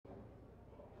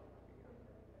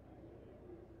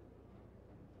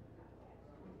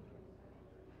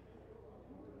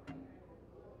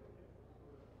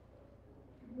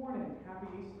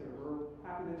Happy Easter. We're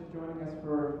happy that you're joining us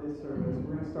for this service.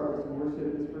 We're going to start with some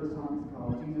worship. This first song is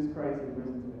called Jesus Christ is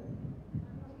Risen Today.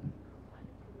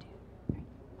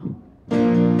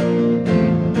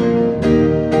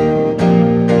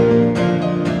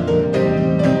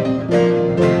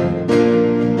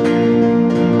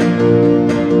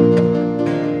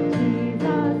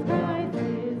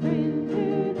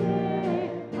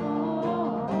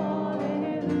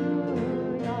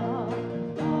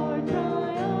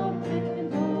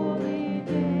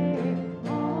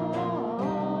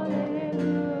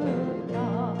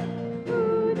 Ooh.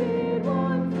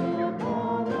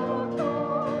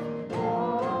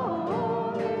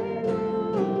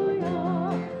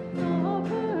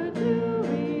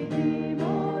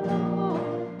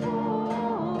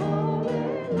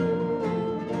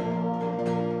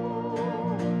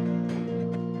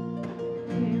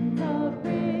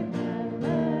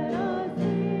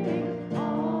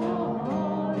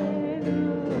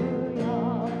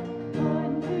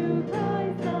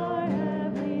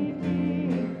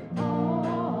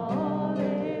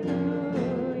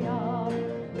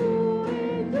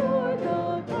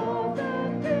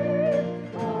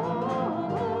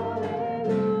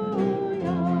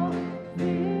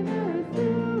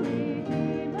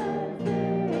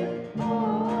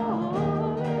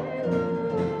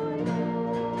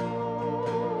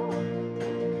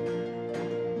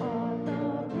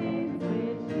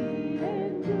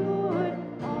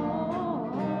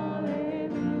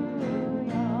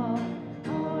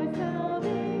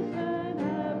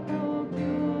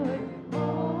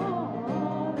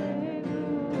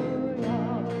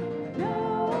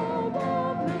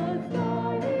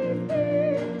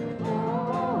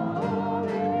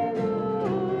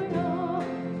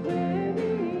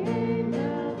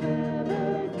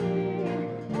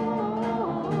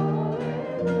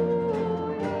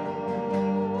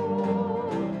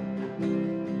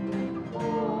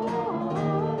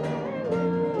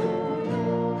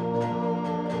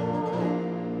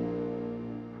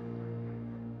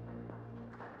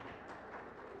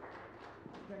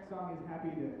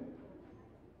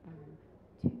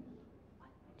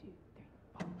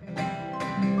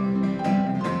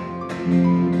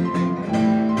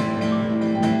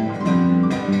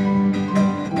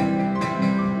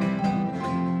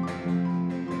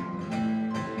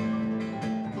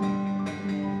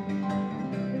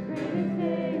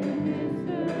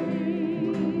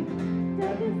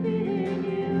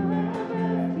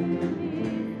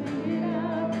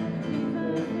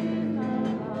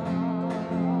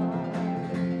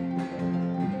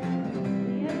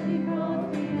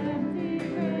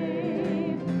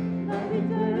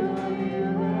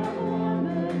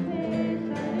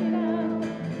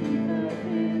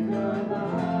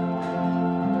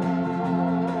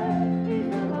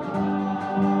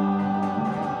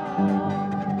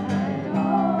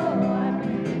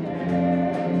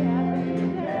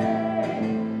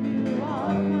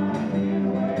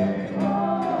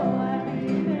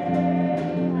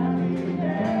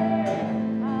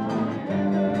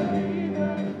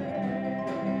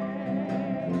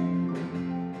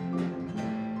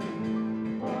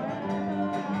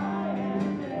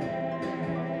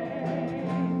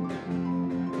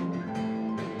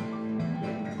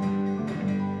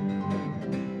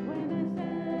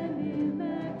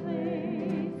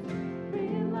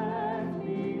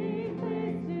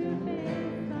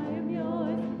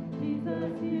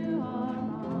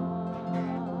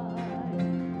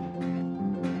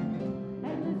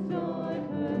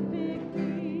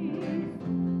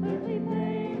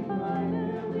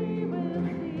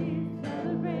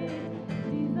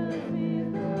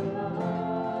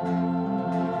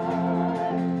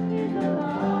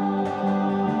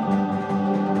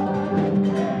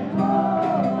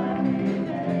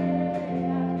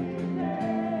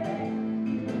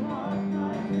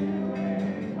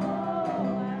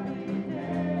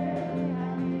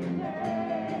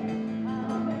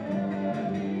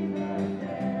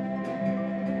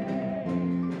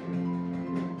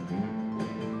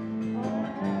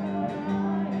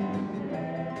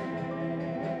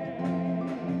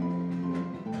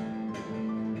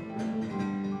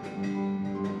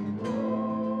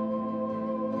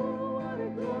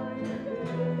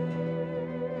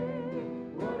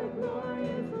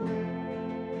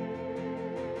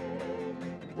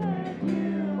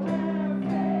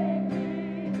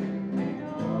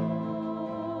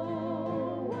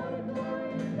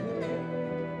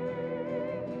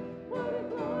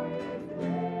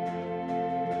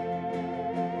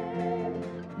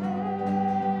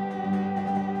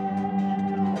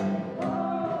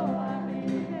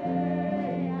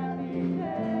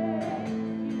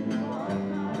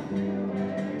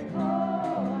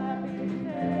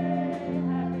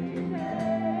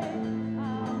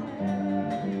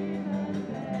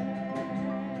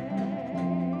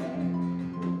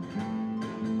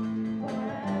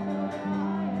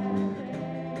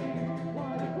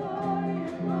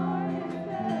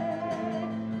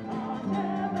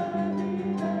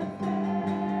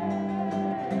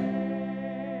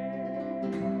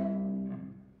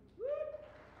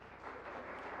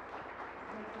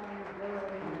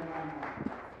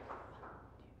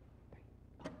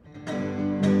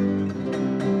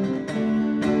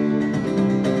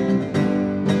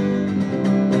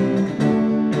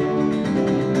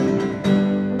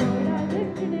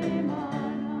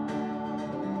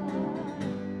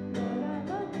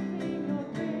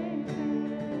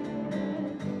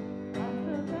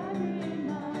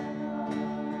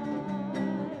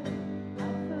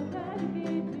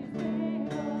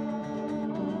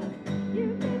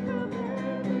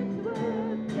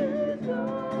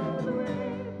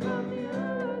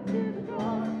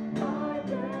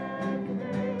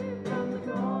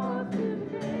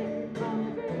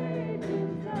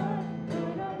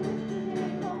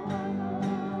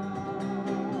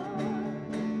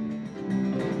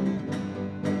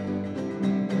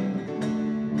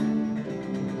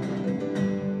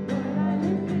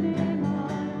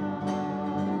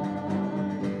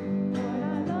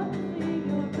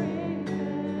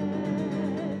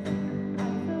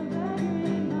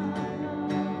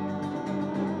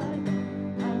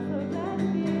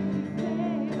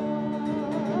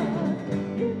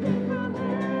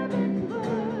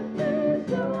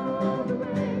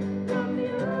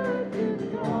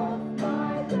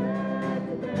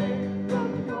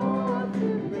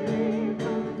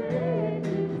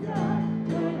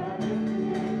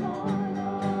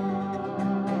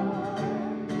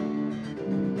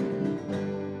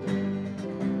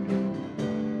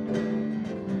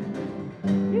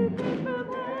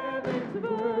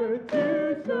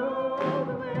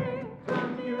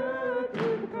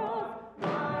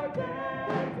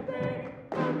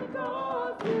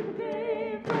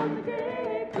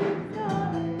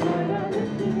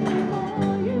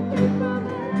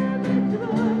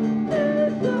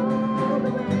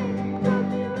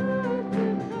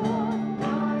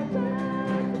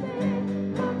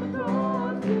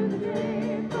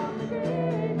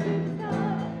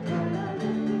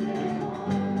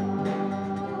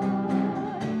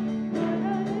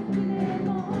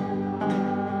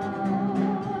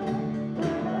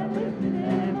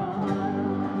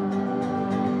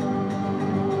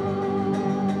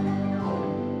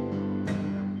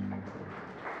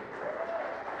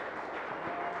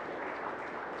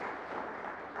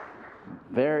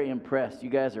 Very impressed. You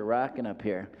guys are rocking up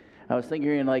here. I was thinking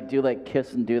you're going to do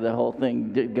Kiss and do the whole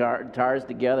thing, guitars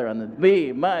together on the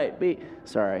B, might be.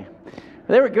 Sorry.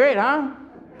 They were great, huh?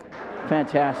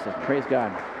 Fantastic. Praise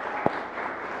God.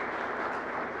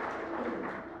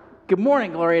 Good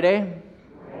morning, Gloria Dei.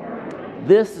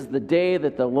 This is the day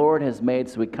that the Lord has made,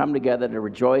 so we come together to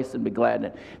rejoice and be glad in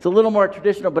it. It's a little more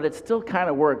traditional, but it still kind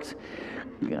of works.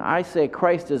 I say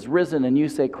Christ is risen, and you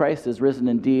say Christ is risen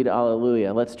indeed.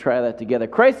 Hallelujah. Let's try that together.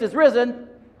 Christ is risen.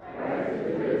 Christ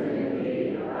is risen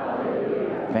indeed.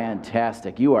 Hallelujah.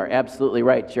 Fantastic. You are absolutely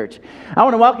right, church. I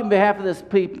want to welcome on behalf of this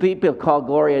people called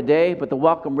Gloria Dei, but the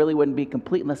welcome really wouldn't be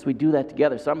complete unless we do that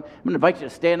together. So I'm going to invite you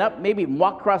to stand up, maybe even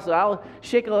walk across the aisle,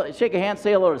 shake a hand,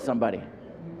 say hello to somebody.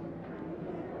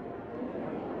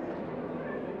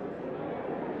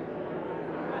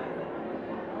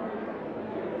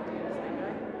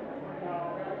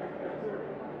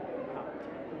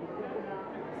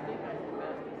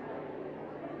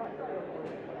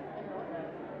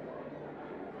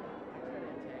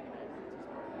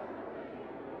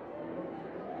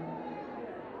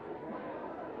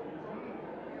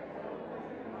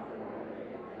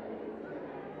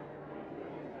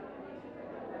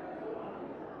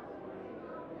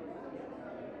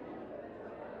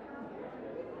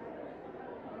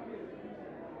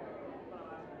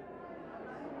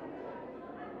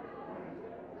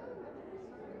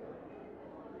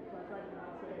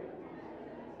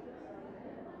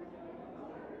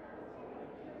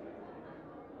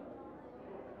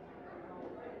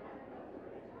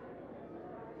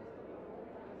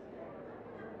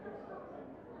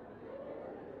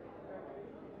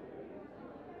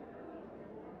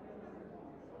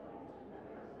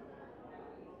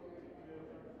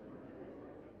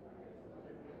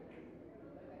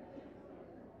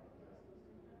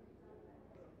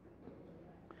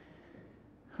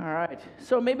 All right,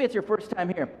 so maybe it's your first time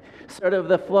here. Sort of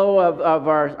the flow of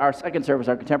our second service,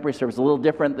 our contemporary service, is a little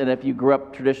different than if you grew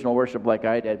up traditional worship like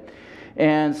I did.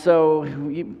 And so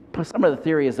some of the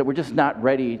theory is that we're just not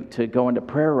ready to go into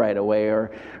prayer right away, or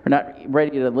not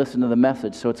ready to listen to the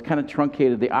message. So it's kind of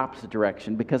truncated the opposite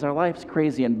direction because our life's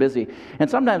crazy and busy. And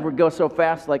sometimes we go so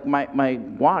fast, like my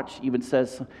watch even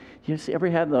says, ever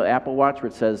had the Apple Watch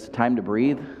where it says time to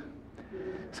breathe?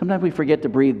 Sometimes we forget to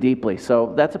breathe deeply.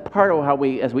 So that's a part of how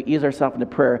as we ease ourselves into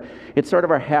prayer, it's sort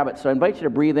of our habit. So I invite you to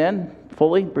breathe in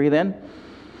fully, breathe in,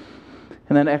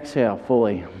 and then exhale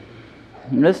fully.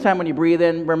 And this time when you breathe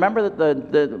in, remember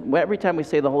that every time we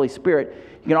say the Holy Spirit,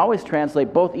 you can always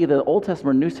translate both either the Old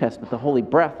Testament or New Testament, the holy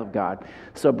breath of God.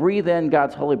 So breathe in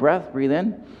God's holy breath, breathe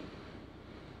in.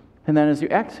 And then as you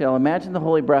exhale, imagine the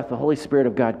holy breath, the Holy Spirit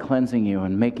of God cleansing you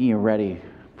and making you ready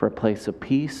for a place of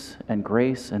peace and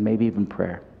grace and maybe even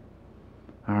prayer.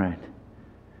 All right.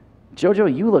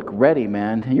 Jojo, you look ready,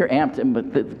 man. You're amped,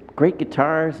 but the great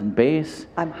guitars and bass.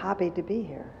 I'm happy to be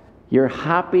here. You're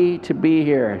happy to be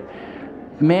here.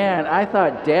 Man, I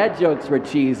thought dad jokes were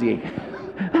cheesy.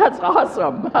 That's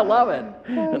awesome. I love it.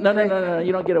 No.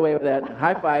 You don't get away with that.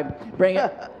 High five. Bring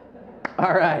it.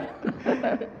 All right.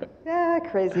 Yeah,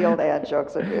 crazy old dad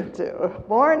jokes are good too.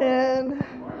 Morning.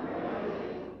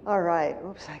 All right.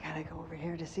 Oops, I got to go over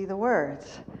here to see the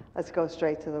words. Let's go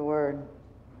straight to the word.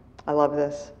 I love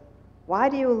this. Why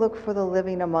do you look for the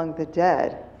living among the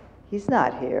dead? He's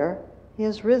not here. He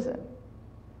has risen.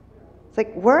 It's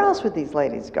like, where else would these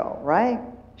ladies go, right?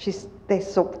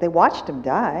 They watched him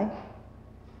die.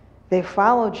 They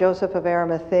followed Joseph of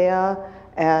Arimathea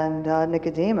and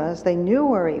Nicodemus. They knew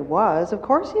where he was. Of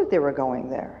course they were going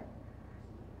there.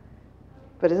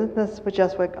 But isn't this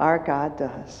just what our God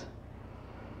does?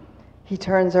 He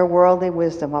turns our worldly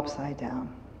wisdom upside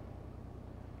down.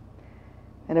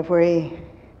 And if we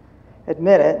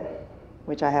admit it,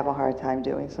 which I have a hard time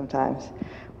doing sometimes,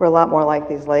 we're a lot more like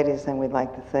these ladies than we'd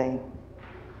like to think.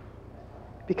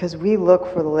 Because we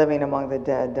look for the living among the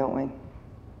dead, don't we?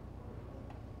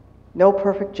 No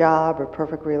perfect job or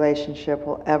perfect relationship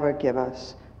will ever give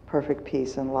us perfect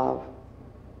peace and love.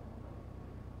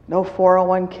 No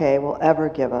 401k will ever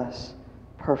give us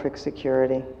perfect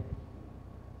security.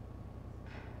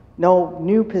 No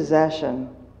new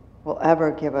possession will ever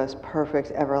give us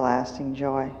perfect, everlasting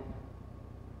joy.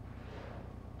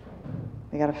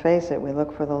 We got to face it. We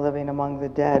look for the living among the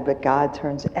dead, but God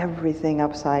turns everything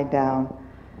upside down.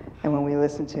 And when we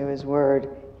listen to his word,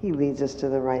 he leads us to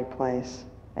the right place.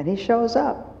 And he shows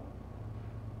up,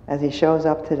 as he shows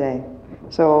up today.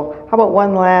 So how about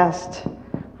one last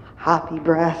hoppy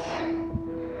breath?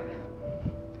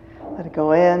 Let it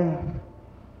go in.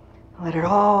 Let it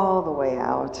all the way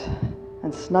out.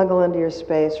 And snuggle into your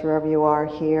space wherever you are,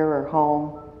 here or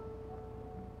home.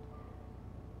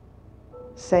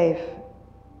 Safe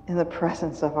in the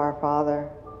presence of our Father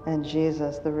and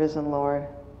Jesus, the risen Lord.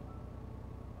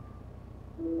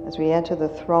 As we enter the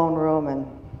throne room, and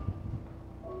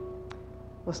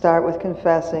we'll start with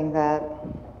confessing that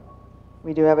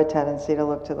we do have a tendency to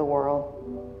look to the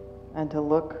world and to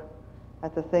look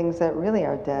at the things that really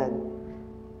are dead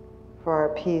for our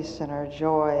peace and our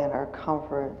joy and our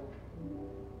comfort.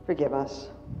 Forgive us.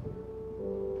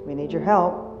 We need your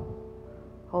help.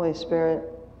 Holy Spirit,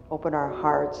 open our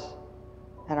hearts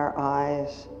and our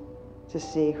eyes to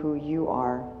see who you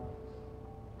are.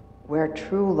 Where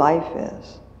true life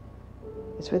is,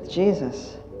 it's with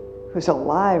Jesus, who's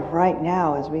alive right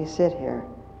now as we sit here.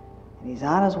 And he's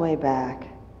on his way back,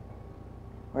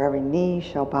 where every knee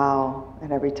shall bow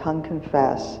and every tongue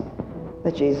confess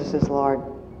that Jesus is Lord.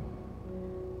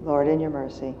 Lord, in your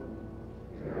mercy.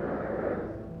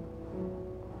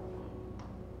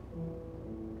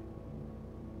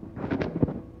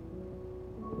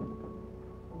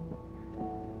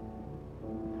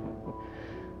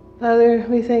 Father,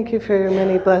 we thank you for your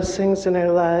many blessings in our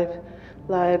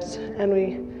lives, and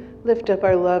we lift up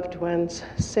our loved ones,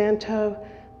 Santo,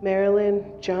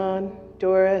 Marilyn, John,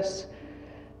 Doris,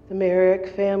 the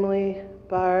Merrick family,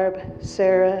 Barb,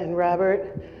 Sarah, and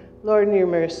Robert. Lord, in your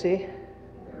mercy.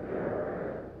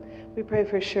 We pray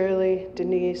for Shirley,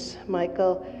 Denise,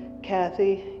 Michael,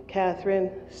 Kathy, Catherine,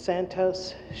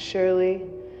 Santos, Shirley,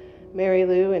 Mary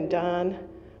Lou, and Don.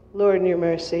 Lord, in your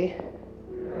mercy.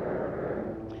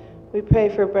 We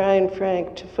pray for Brian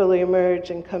Frank to fully emerge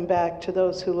and come back to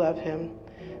those who love him.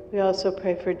 We also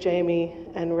pray for Jamie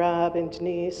and Rob and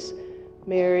Denise,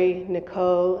 Mary,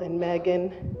 Nicole, and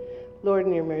Megan. Lord,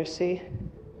 in your mercy.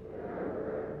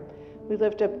 We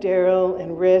lift up Daryl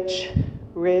and Rich,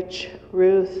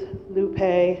 Ruth,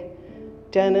 Lupe,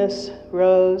 Dennis,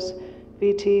 Rose,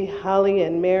 VT, Holly,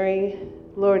 and Mary.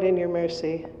 Lord, in your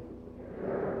mercy.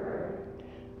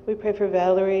 We pray for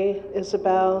Valerie,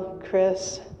 Isabel,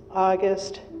 Chris,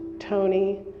 August,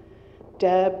 Tony,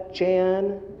 Deb,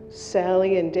 Jan,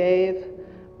 Sally, and Dave.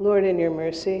 Lord, in your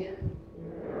mercy.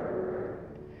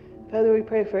 Father, we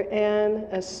pray for Anne,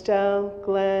 Estelle,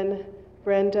 Glenn,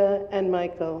 Brenda, and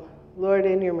Michael. Lord,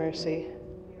 in your mercy.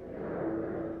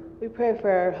 We pray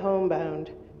for our homebound,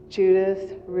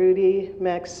 Judith, Rudy,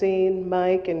 Maxine,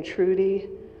 Mike, and Trudy.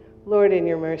 Lord, in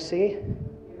your mercy.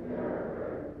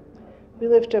 We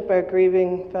lift up our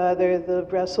grieving father, the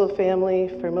Russell family,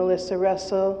 for Melissa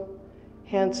Russell,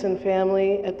 Hanson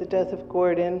family at the death of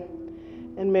Gordon,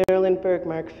 and Marilyn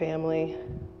Bergmark family.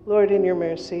 Lord, in your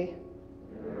mercy.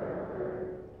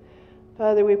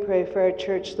 Father, we pray for our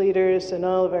church leaders and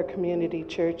all of our community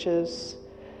churches.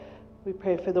 We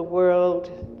pray for the world,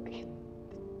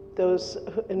 those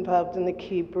involved in the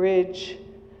Key Bridge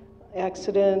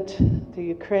accident, the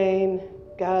Ukraine,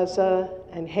 Gaza,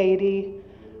 and Haiti.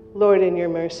 Lord, in your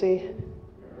mercy.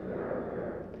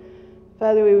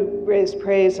 Father, we raise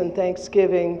praise and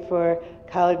thanksgiving for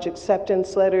college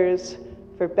acceptance letters,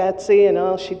 for Betsy and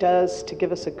all she does to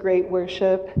give us a great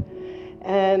worship,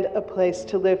 and a place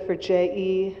to live for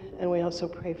J.E. And we also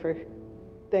pray for,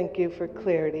 thank you for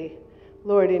clarity.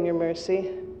 Lord, in your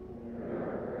mercy.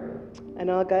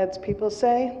 And all God's people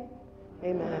say,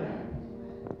 amen.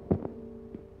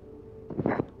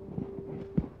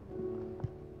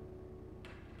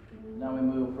 Now we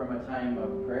move from a time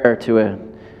of prayer to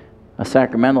a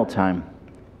sacramental time,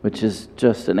 which is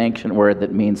just an ancient word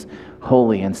that means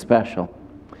holy and special.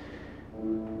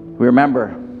 We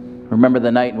remember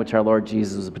the night in which our Lord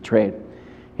Jesus was betrayed.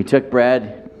 He took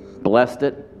bread, blessed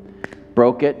it,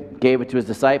 broke it, gave it to his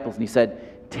disciples, and he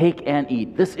said, "Take and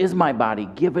eat. This is my body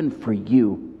given for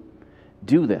you.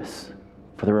 Do this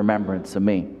for the remembrance of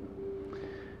me."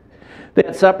 They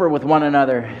had supper with one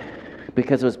another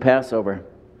because it was Passover.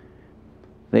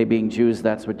 They being Jews,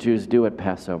 that's what Jews do at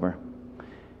Passover.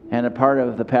 And a part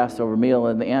of the Passover meal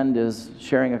in the end is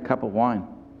sharing a cup of wine.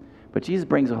 But Jesus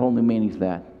brings a whole new meaning to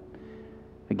that.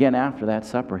 Again, after that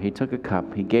supper, he took a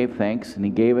cup, he gave thanks, and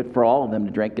he gave it for all of them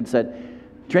to drink and said,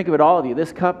 "Drink of it, all of you.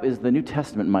 This cup is the New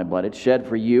Testament in my blood. It's shed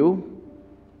for you,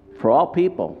 for all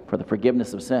people, for the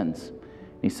forgiveness of sins."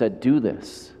 And he said, "Do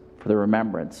this for the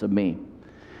remembrance of me."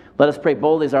 Let us pray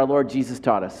boldly as our Lord Jesus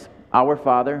taught us. Our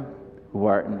Father, who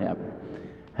art in heaven,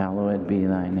 hallowed be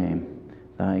thy name.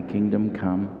 Thy kingdom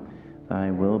come, thy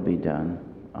will be done,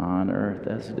 on earth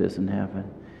as it is in heaven.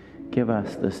 Give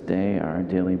us this day our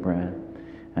daily bread,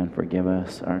 and forgive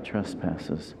us our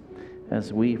trespasses,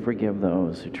 as we forgive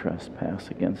those who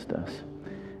trespass against us.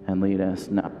 And lead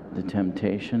us not into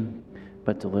temptation,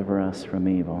 but deliver us from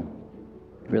evil.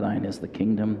 For thine is the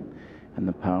kingdom, and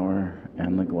the power,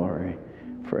 and the glory,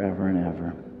 forever and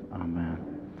ever. Amen.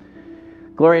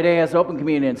 Gloria Dei has open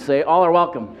communion. Say, all are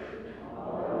welcome.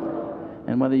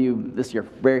 And whether this is your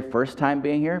very first time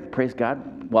being here, praise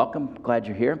God, welcome, glad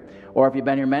you're here. Or if you've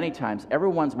been here many times,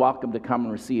 everyone's welcome to come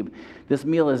and receive. This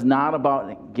meal is not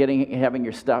about having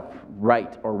your stuff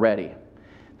right or ready.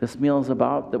 This meal is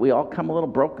about that we all come a little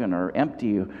broken or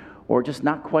empty or just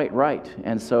not quite right.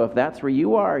 And so if that's where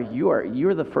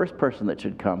you're the first person that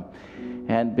should come.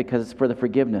 And because it's for the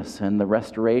forgiveness and the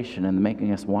restoration and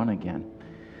making us one again.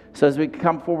 So as we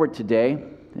come forward today,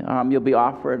 you'll be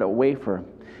offered a wafer.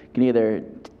 You can either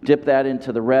dip that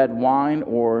into the red wine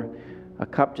or a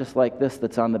cup just like this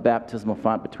that's on the baptismal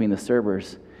font between the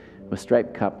servers. A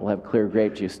striped cup will have clear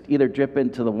grape juice. Either drip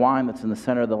into the wine that's in the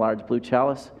center of the large blue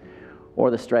chalice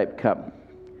or the striped cup.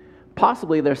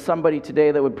 Possibly there's somebody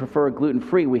today that would prefer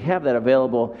gluten-free. We have that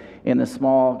available in the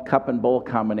small cup and bowl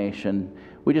combination.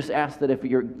 We just ask that if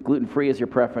your gluten-free is your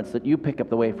preference, that you pick up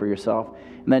the wafer yourself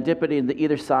and then dip it into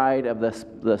either side of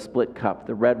the split cup,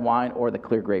 the red wine or the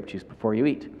clear grape juice before you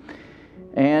eat.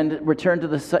 And return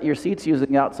to your seats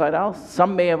using the outside aisle.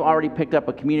 Some may have already picked up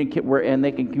a communion kit and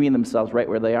they can commune themselves right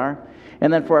where they are.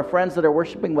 And then for our friends that are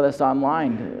worshiping with us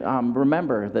online,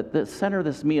 remember that the center of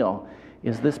this meal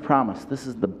is this promise. This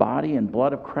is the body and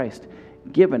blood of Christ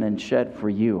given and shed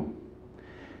for you.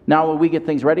 Now, when we get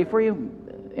things ready for you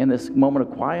in this moment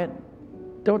of quiet,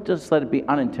 don't just let it be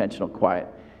unintentional quiet.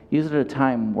 Use it at a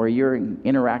time where you're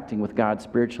interacting with God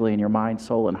spiritually in your mind,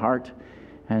 soul, and heart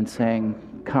and saying,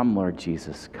 "Come, Lord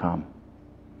Jesus, come."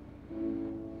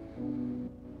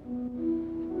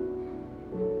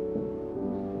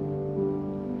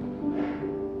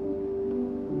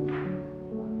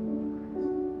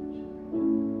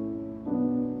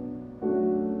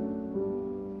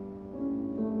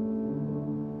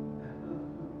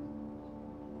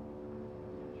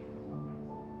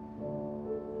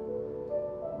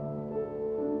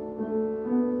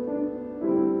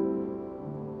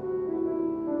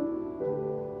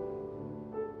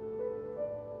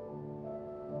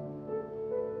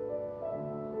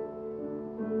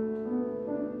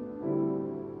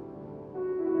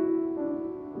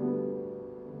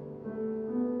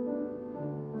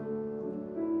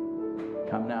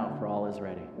 Come now, for all is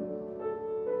ready.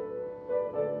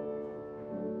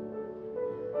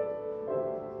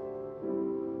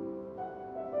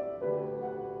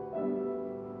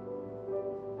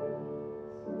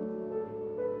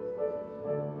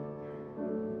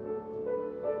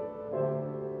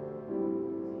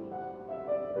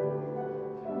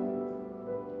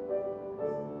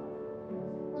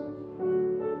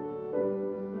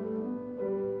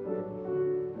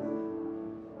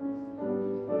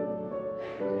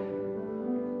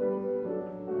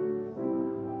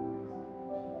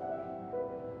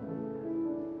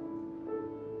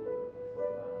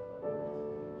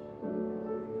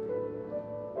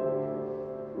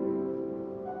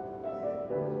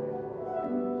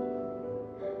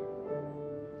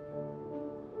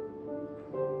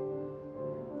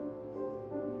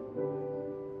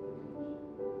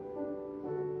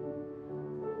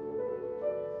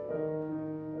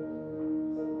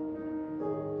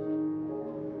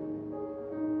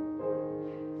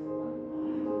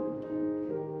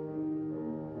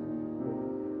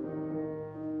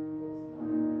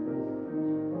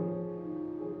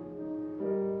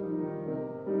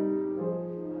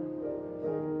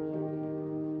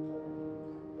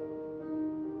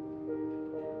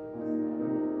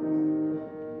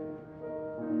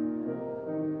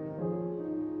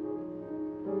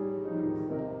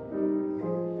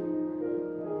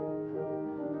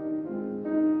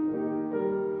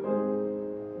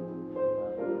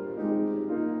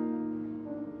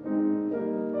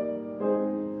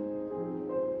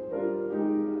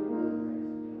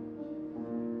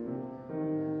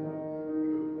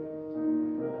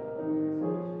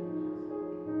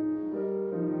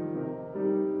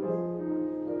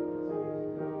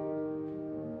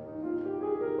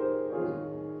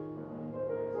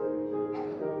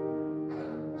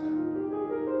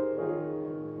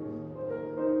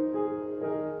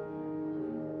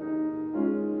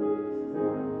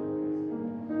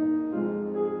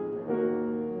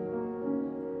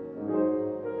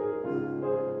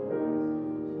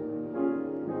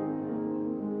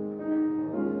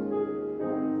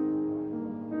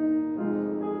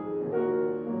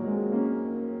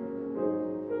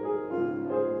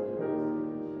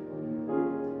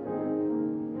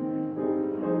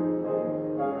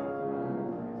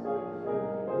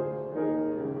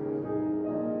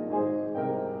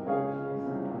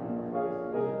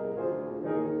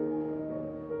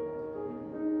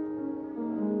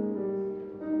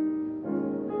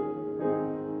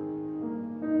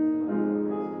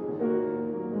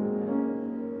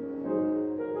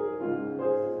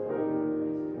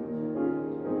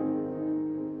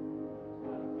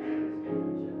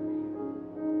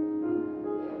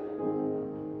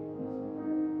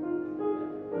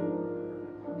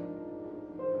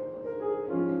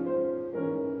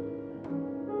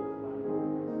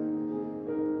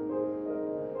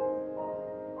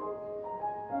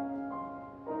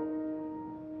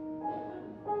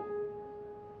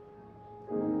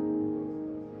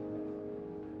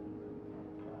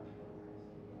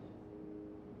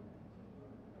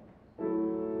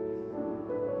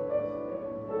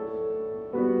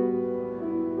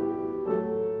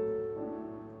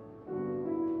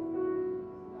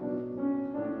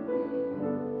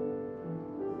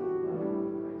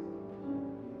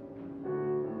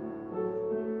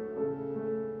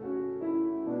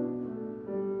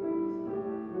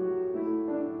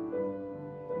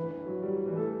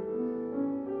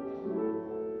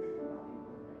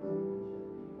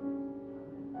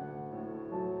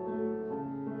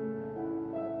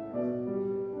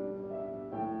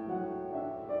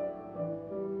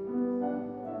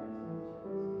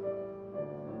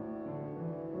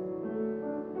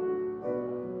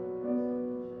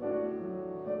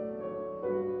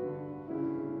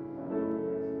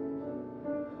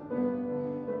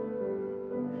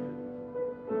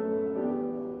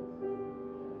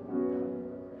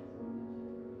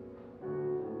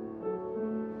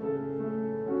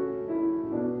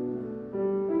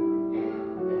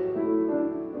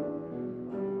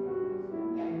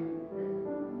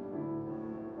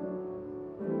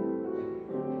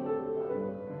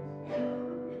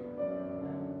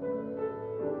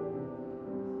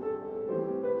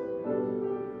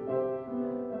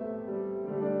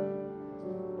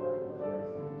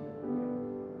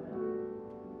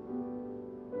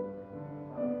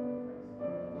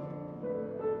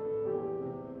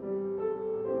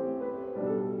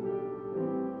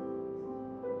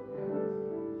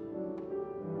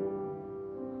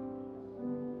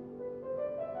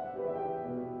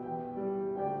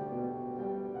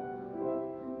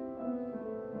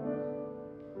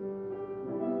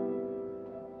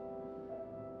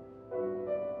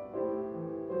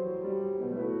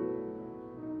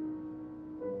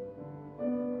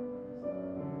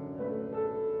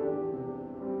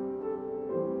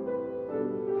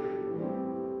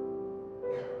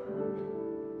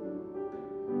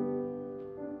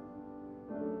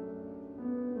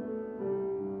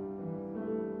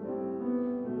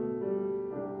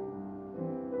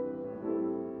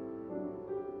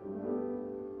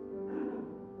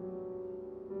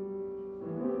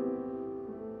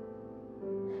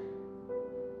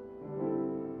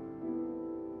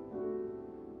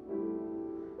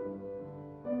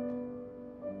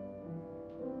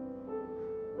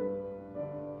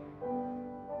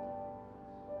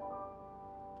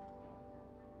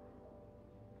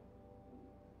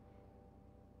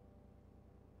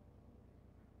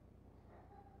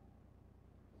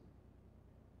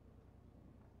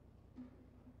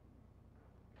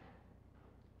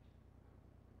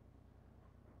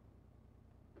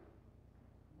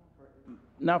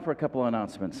 Now for a couple of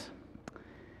announcements.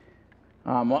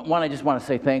 One, I just want to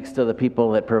say thanks to the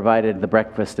people that provided the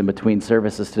breakfast in between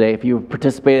services today. If you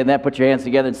participated in that, put your hands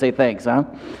together and say thanks, huh?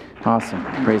 Awesome.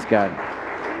 Praise God.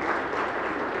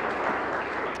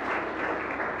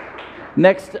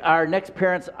 Our next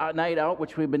Parents' Night Out,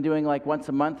 which we've been doing like once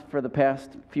a month for the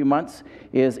past few months,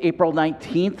 is April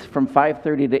 19th from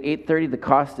 5:30 to 8:30. The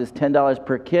cost is $10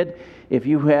 per kid. If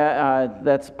you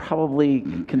that's probably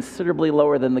considerably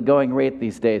lower than the going rate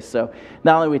these days. So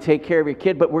not only we take care of your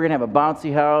kid, but we're going to have a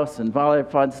bouncy house and all that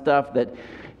fun stuff that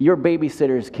your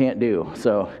babysitters can't do.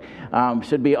 So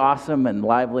should be awesome and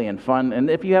lively and fun. And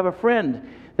if you have a friend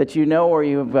that you know, or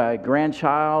you have a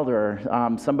grandchild or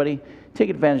somebody, take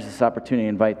advantage of this opportunity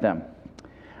and invite them.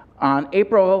 On our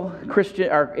April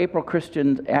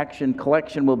Christian Action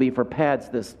Collection will be for pads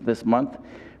this month.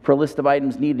 For a list of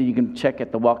items needed, you can check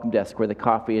at the welcome desk where the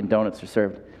coffee and donuts are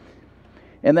served.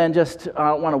 And then just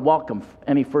want to welcome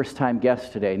any first-time guests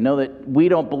today. Know that we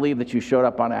don't believe that you showed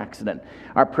up on accident.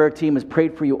 Our prayer team has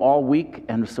prayed for you all week,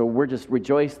 and so we're just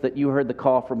rejoiced that you heard the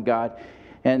call from God.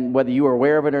 And whether you are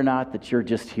aware of it or not, that you're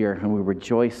just here, and we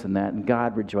rejoice in that, and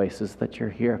God rejoices that you're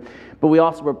here. But we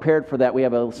also prepared for that. We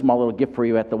have a small little gift for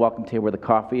you at the welcome table where the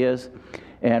coffee is,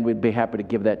 and we'd be happy to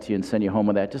give that to you and send you home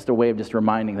with that. Just a way of just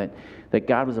reminding that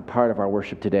God was a part of our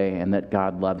worship today, and that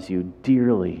God loves you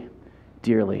dearly,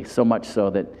 dearly, so much so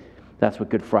that that's what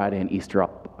Good Friday and Easter are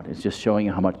all about, is just showing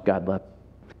you how much God loves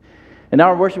you. And now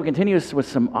our worship continues with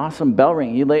some awesome bell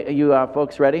ringing. You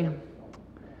folks ready?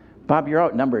 Bob, you're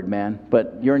outnumbered, man,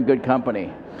 but you're in good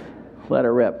company. Let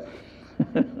her rip.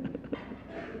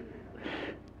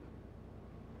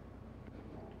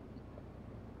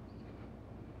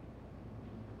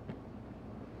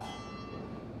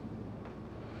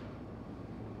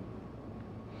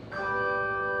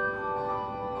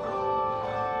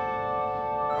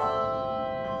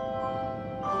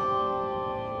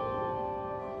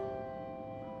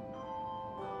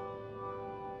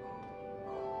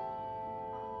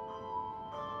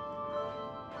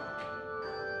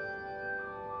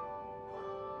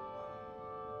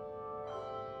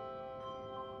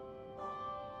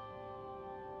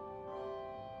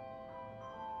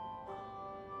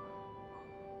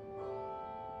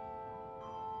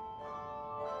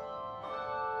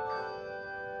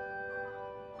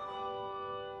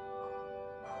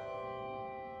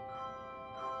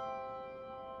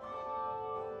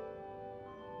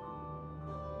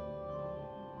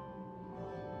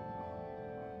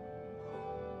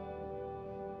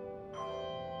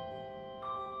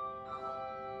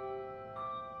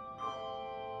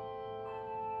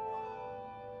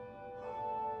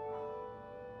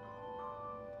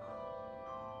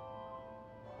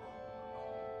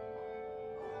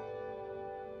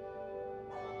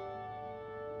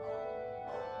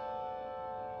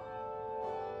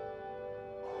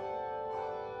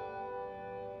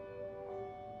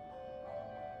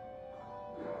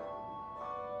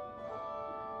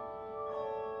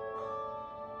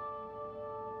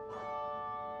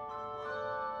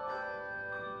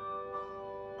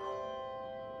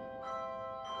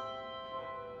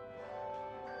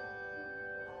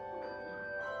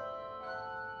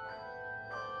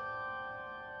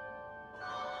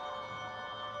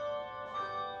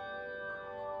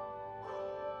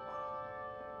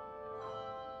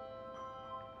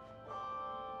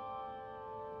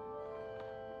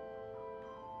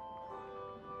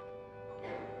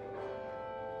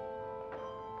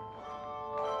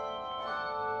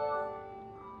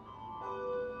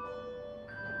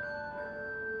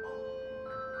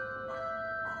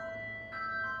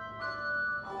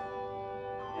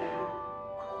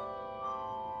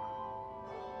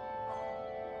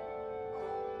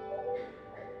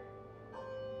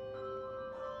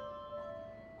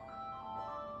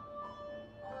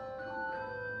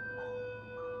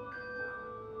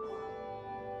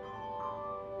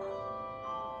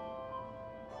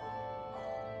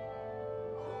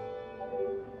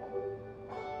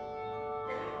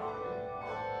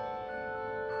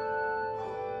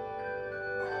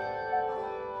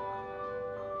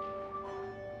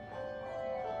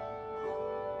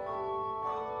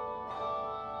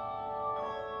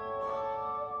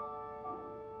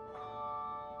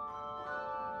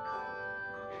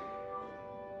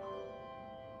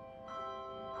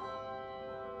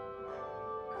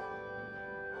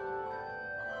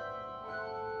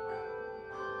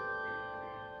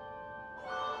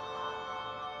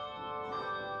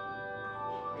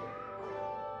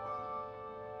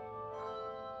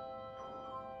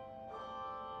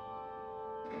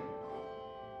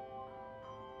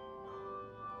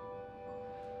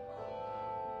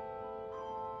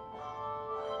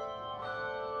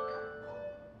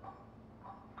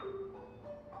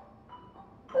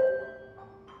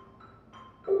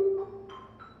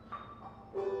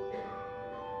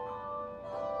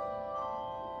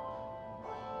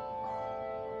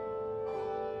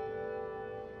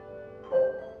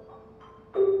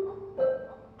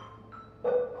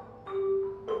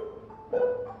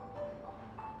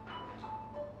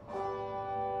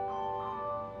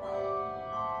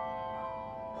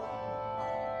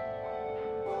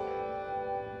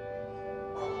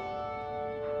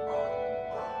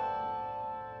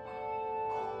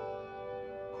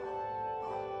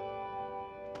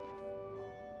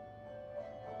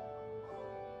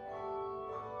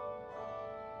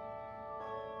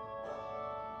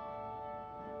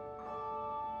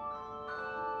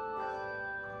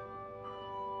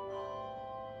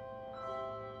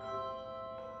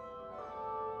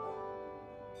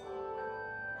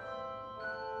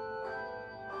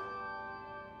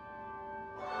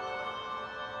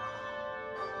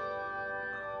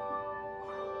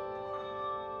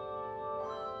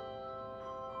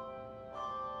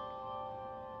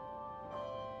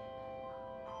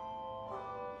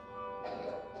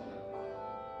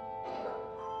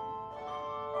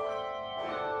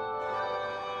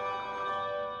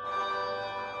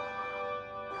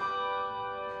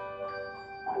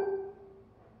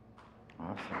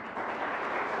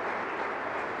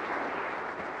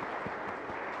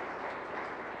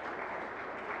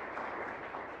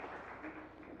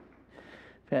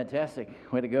 Fantastic.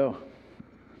 Way to go.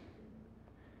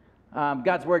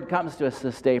 God's word comes to us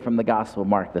this day from the Gospel of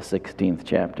Mark, the 16th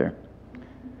chapter.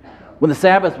 When the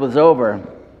Sabbath was over,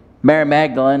 Mary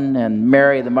Magdalene and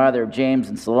Mary, the mother of James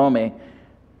and Salome,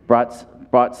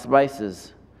 brought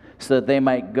spices so that they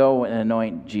might go and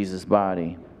anoint Jesus'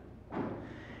 body.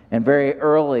 And very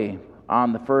early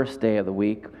on the first day of the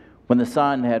week, when the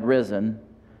sun had risen,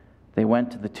 they went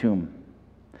to the tomb.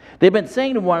 They'd been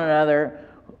saying to one another,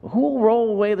 "Who will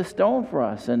roll away the stone for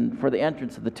us and for the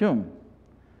entrance of the tomb?"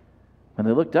 When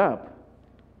they looked up,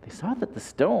 they saw that the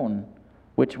stone,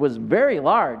 which was very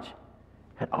large,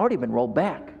 had already been rolled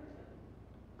back.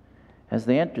 As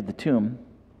they entered the tomb,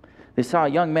 they saw a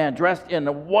young man dressed in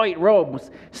a white robe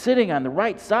was sitting on the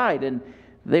right side, and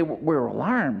they were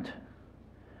alarmed.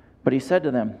 But he said to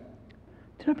them,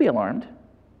 "Do not be alarmed.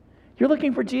 You're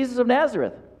looking for Jesus of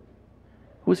Nazareth,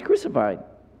 who was crucified.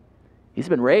 He's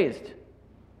been raised.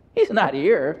 He's not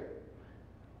here.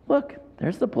 Look,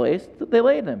 there's the place that they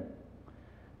laid him.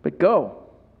 But go,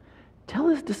 tell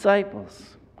his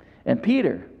disciples and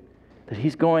Peter that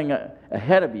he's going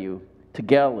ahead of you to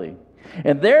Galilee.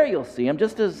 And there you'll see him,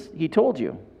 just as he told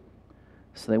you."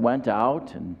 So they went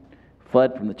out and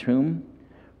fled from the tomb,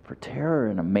 for terror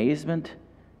and amazement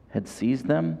had seized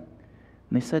them.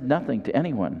 And they said nothing to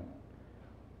anyone,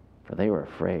 for they were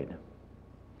afraid.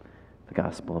 The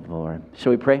gospel of the Lord.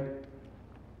 Shall we pray?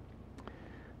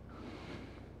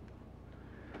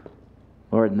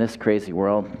 Lord, in this crazy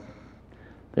world,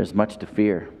 there's much to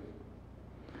fear.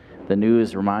 The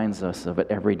news reminds us of it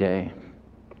every day.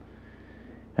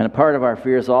 And a part of our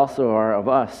fears also are of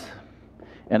us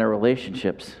and our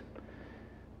relationships,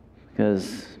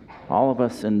 because all of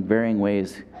us in varying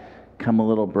ways come a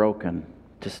little broken,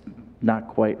 just not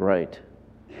quite right.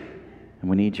 And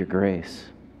we need your grace.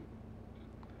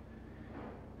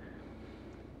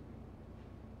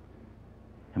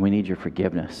 And we need your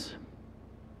forgiveness.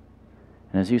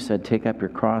 And as you said, take up your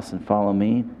cross and follow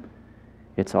me.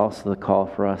 It's also the call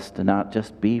for us to not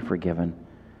just be forgiven,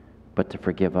 but to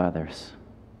forgive others.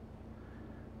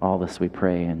 All this we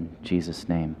pray in Jesus'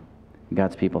 name.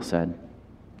 God's people said,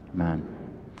 amen.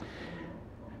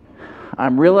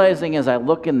 I'm realizing as I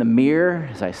look in the mirror,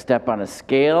 as I step on a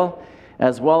scale,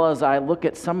 as well as I look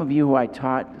at some of you who I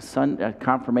taught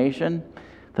confirmation,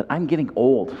 that I'm getting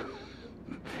old.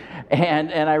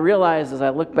 And I realize as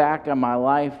I look back on my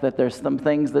life that there's some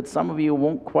things that some of you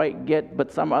won't quite get,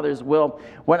 but some others will.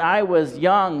 When I was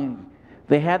young,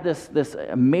 they had this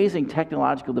amazing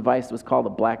technological device that was called a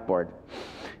blackboard.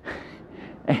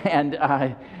 And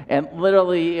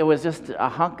literally it was just a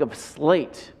hunk of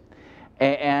slate.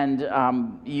 And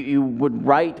you would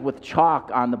write with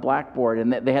chalk on the blackboard.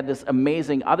 And they had this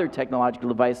amazing other technological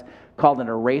device called an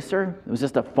eraser. It was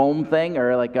just a foam thing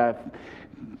or like a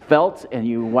felt, and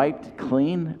you wiped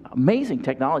clean. Amazing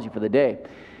technology for the day.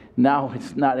 Now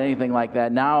it's not anything like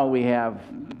that. Now we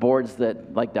have boards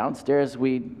that, like downstairs,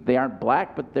 they aren't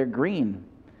black, but they're green.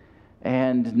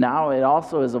 And now it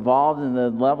also has evolved in the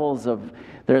levels of,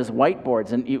 there's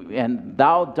whiteboards, and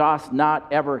thou dost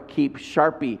not ever keep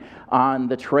Sharpie on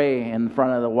the tray in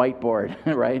front of the whiteboard,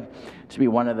 right? It should be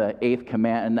one of the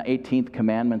 18th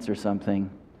commandments or something.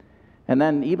 And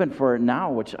then even for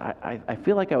now, which I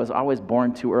feel like I was always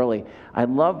born too early, I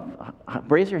love,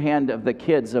 raise your hand of the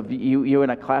kids, of you in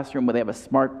a classroom where they have a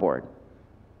smart board.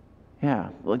 Yeah,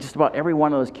 well, just about every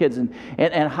one of those kids. And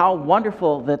how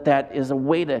wonderful that is a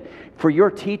way for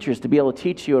your teachers to be able to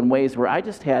teach you in ways where I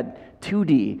just had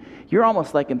 2D. You're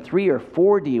almost like in 3 or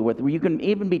 4D, where you can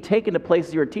even be taken to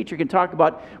places your teacher can talk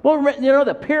about, well,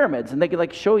 the pyramids, and they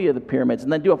could show you the pyramids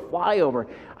and then do a flyover.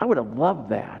 I would have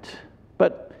loved that.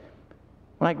 But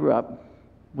when I grew up,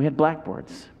 we had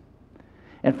blackboards.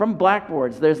 And from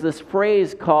blackboards, there's this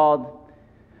phrase called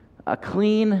a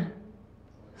clean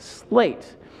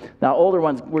slate. Now, older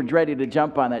ones were ready to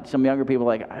jump on that. Some younger people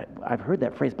are like, I've heard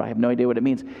that phrase, but I have no idea what it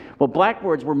means. Well,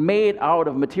 blackboards were made out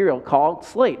of material called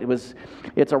slate.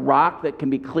 It's a rock that can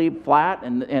be cleaved flat,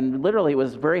 and literally it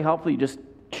was very helpful. You just,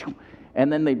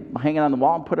 and then they hang it on the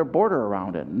wall and put a border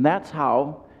around it. And that's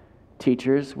how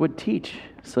teachers would teach,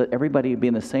 so that everybody would be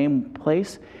in the same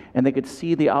place and they could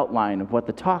see the outline of what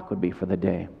the talk would be for the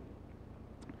day.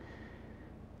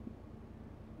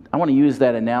 I want to use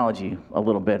that analogy a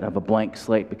little bit of a blank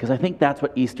slate, because I think that's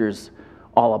what Easter's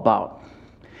all about.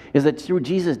 Is that through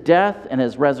Jesus' death and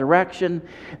his resurrection,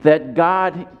 that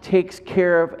God takes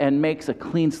care of and makes a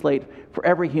clean slate for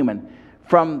every human.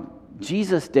 From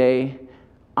Jesus' day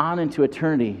on into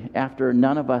eternity after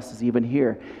none of us is even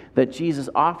here, that Jesus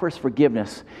offers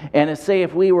forgiveness. And to say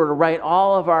if we were to write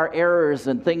all of our errors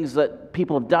and things that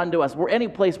people have done to us, or any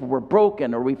place where we're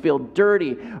broken or we feel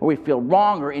dirty or we feel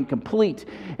wrong or incomplete,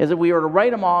 is if we were to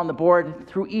write them all on the board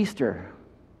through Easter,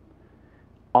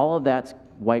 all of that's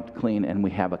wiped clean and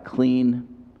we have a clean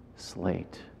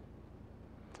slate.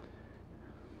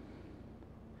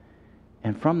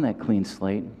 And from that clean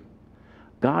slate,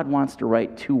 God wants to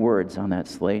write 2 words on that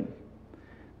slate,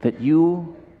 that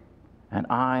you and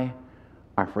I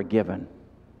are forgiven.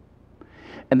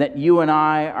 And that you and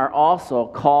I are also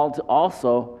called to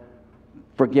also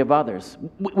forgive others.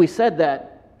 We said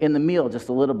that in the meal just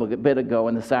a little bit ago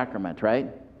in the sacrament, right?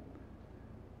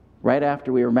 Right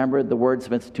after we remembered the words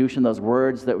of institution, those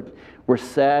words that were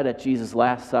said at Jesus'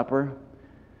 Last Supper.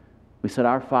 We said,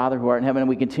 Our Father who art in heaven, and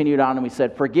we continued on and we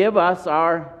said, forgive us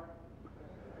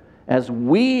as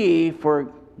we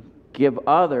forgive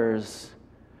others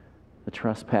the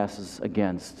trespasses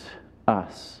against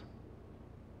us.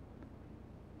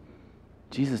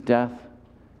 Jesus' death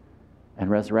and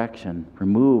resurrection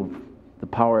remove the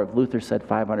power of, Luther said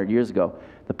 500 years ago,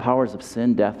 the powers of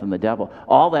sin, death, and the devil.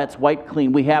 All that's wiped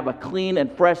clean. We have a clean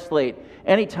and fresh slate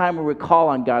anytime we call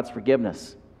on God's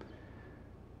forgiveness.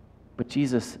 But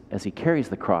Jesus, as he carries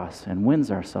the cross and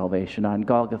wins our salvation on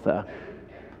Golgotha,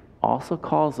 also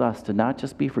calls us to not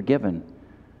just be forgiven,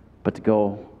 but to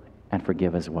go and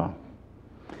forgive as well.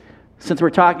 Since we're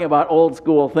talking about old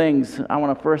school things, I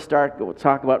want to first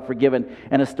talk about forgiven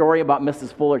and a story about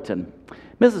Mrs. Fullerton.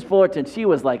 Mrs. Fullerton, she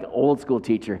was like an old school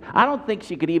teacher. I don't think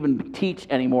she could even teach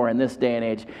anymore in this day and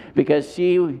age because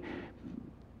she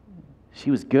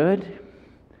was good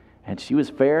and she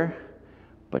was fair,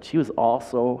 but she was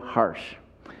also harsh.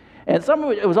 And some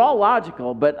of it was all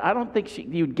logical, but I don't think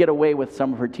you'd get away with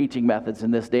some of her teaching methods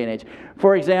in this day and age.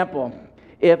 For example,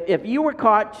 if you were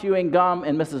caught chewing gum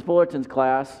in Mrs. Fullerton's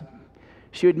class,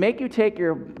 she would make you take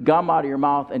your gum out of your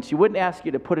mouth, and she wouldn't ask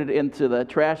you to put it into the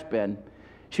trash bin.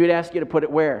 She would ask you to put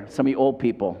it where? Some of you old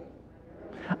people.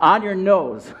 On your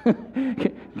nose. Do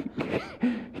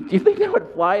you think that would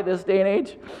fly this day and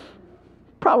age?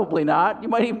 Probably not. You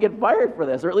might even get fired for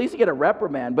this, or at least you get a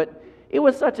reprimand. But it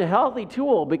was such a healthy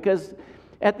tool because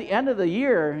at the end of the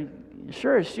year,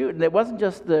 sure as shooting, it wasn't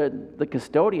just the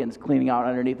custodians cleaning out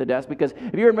underneath the desk. Because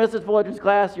if you're in Mrs. Fullerton's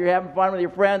class, you're having fun with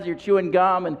your friends, you're chewing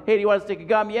gum, and hey, do you want to stick a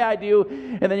gum? Yeah, I do.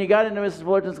 And then you got into Mrs.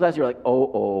 Fullerton's class, you're like,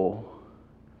 oh,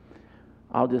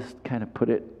 I'll just kind of put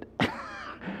it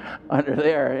under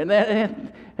there. And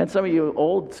then and some of you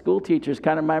old school teachers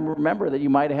kind of might remember that you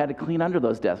might have had to clean under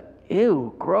those desks.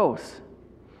 Ew, gross.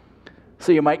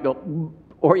 So you might go,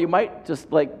 or you might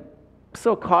just like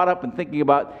so caught up in thinking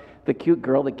about the cute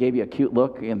girl that gave you a cute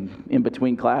look in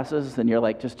between classes, and you're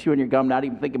like just chewing your gum, not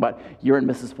even thinking about you're in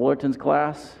Mrs. Fullerton's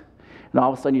class, and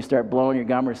all of a sudden you start blowing your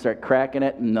gum or start cracking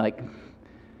it, and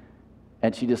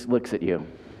she just looks at you.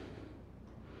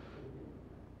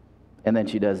 And then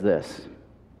she does this.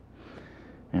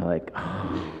 And you're like,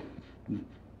 oh.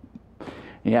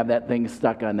 You have that thing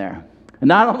stuck on there. And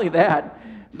not only that,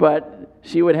 but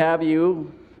she would have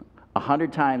you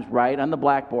 100 times write on the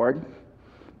blackboard,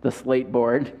 the slate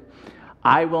board,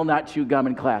 I will not chew gum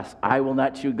in class. I will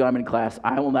not chew gum in class.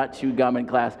 I will not chew gum in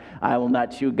class. I will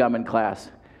not chew gum in class.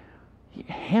 Your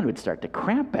hand would start to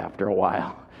cramp after a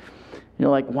while. You're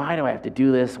like, why do I have to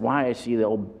do this? Why is she the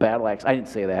old battle axe? I didn't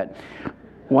say that.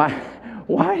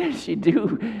 Why does she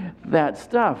do that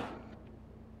stuff?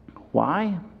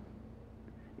 Why?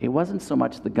 It wasn't so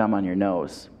much the gum on your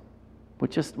nose,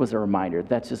 which just was a reminder.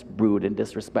 That's just rude and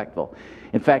disrespectful.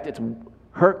 In fact,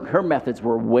 her methods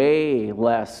were way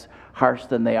less harsh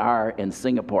than they are in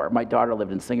Singapore. My daughter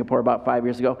lived in Singapore about 5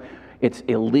 years ago. It's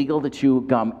illegal to chew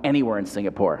gum anywhere in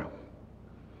Singapore.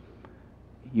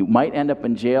 You might end up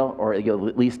in jail, or you'll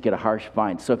at least get a harsh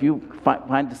fine. So if you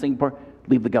find Singapore,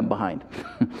 leave the gum behind.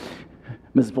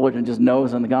 Mrs. Fullerton just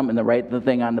knows on the gum and write the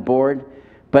thing on the board.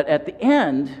 But at the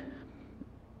end,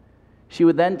 she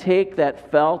would then take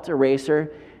that felt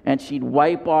eraser and she'd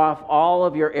wipe off all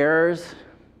of your errors.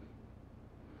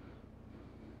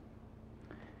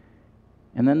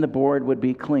 And then the board would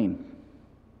be clean.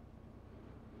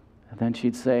 And then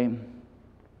she'd say,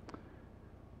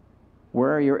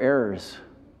 where are your errors?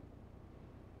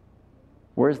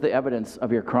 Where's the evidence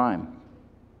of your crime?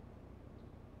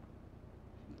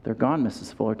 They're gone,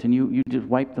 Mrs. Fullerton. You just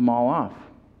wiped them all off.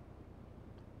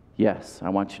 Yes, I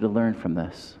want you to learn from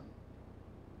this.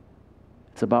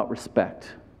 It's about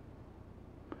respect.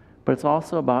 But it's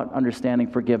also about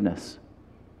understanding forgiveness.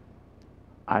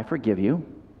 I forgive you.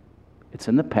 It's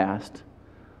in the past.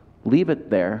 Leave it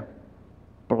there,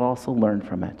 but also learn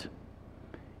from it.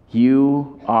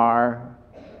 You are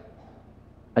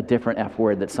a different F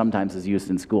word that sometimes is used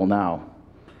in school now.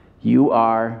 You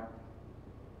are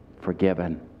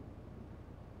forgiven.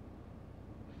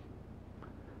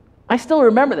 I still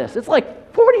remember this. It's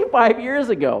like 45 years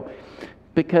ago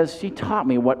because she taught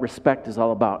me what respect is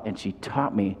all about, and she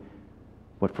taught me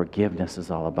what forgiveness is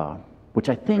all about, which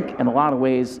I think in a lot of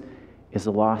ways is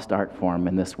a lost art form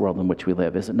in this world in which we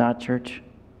live. Is it not, church?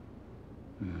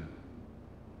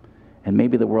 And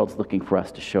maybe the world's looking for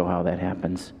us to show how that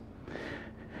happens.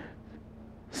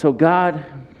 So God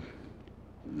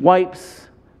wipes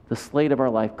the slate of our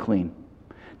life clean.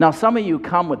 Now, some of you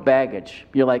come with baggage.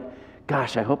 You're like,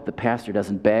 gosh, I hope the pastor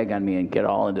doesn't bag on me and get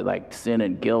all into like sin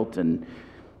and guilt and,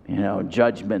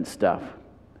 judgment stuff.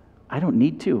 I don't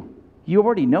need to. You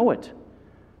already know it.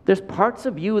 There's parts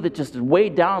of you that just weigh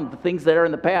down the things that are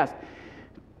in the past.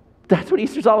 That's what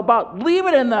Easter's all about. Leave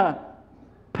it in the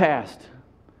past.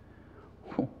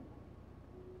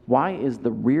 Why is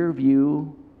the rear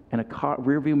view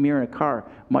mirror in a car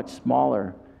much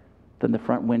smaller than the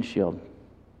front windshield?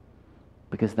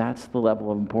 Because that's the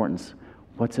level of importance.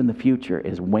 What's in the future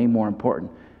is way more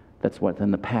important. That's what's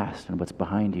in the past and what's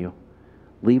behind you.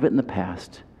 Leave it in the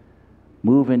past.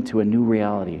 Move into a new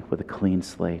reality with a clean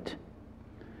slate.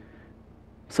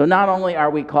 So not only are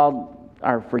we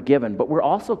are forgiven, but we're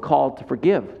also called to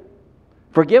forgive.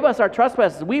 Forgive us our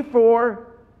trespasses. We forgive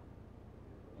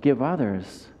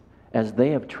others as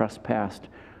they have trespassed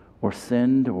or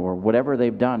sinned or whatever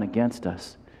they've done against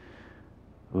us.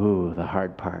 Ooh, the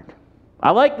hard part.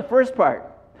 I like the first part.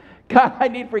 God, I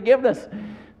need forgiveness.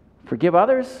 Forgive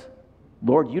others?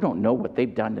 Lord, you don't know what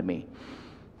they've done to me.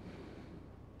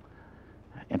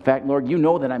 In fact, Lord, you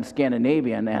know that I'm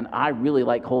Scandinavian and I really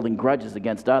like holding grudges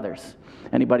against others.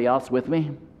 Anybody else with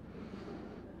me?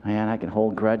 Man, I can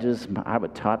hold grudges. I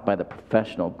was taught by the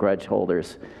professional grudge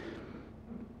holders.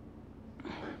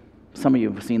 Some of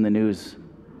you have seen the news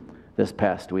this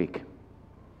past week.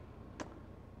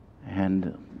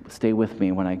 And stay with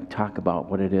me when I talk about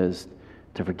what it is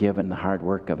to forgive and the hard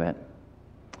work of it.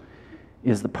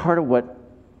 Is the part of what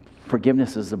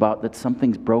forgiveness is about that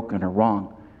something's broken or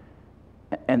wrong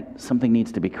and something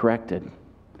needs to be corrected.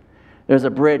 There's a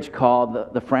bridge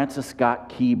called the Francis Scott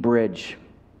Key Bridge.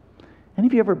 Any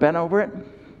of you ever been over it?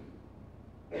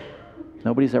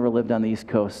 Nobody's ever lived on the East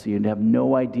Coast, so you have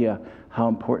no idea how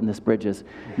important this bridge is.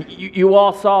 You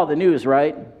all saw the news,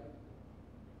 right?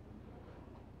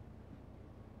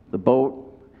 The boat.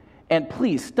 And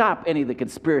please stop any of the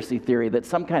conspiracy theory that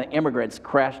some kind of immigrants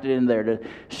crashed it in there to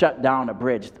shut down a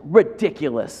bridge.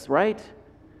 Ridiculous, right?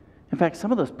 In fact,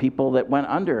 some of those people that went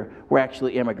under were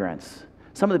actually immigrants.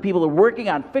 Some of the people who are working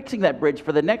on fixing that bridge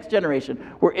for the next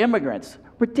generation were immigrants.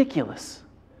 Ridiculous.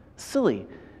 Silly.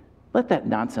 Let that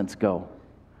nonsense go.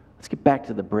 Let's get back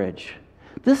to the bridge.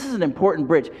 This is an important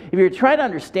bridge. If you're trying to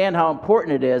understand how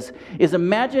important it is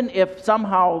imagine if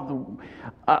somehow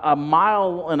a 1.5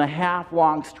 mile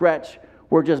long stretch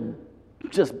were just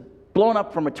blown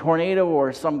up from a tornado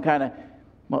or some kind of,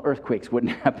 well, earthquakes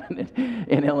wouldn't happen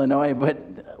in Illinois, but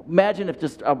imagine if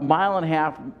just 1.5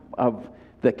 miles of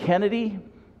the Kennedy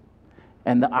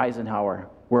and the Eisenhower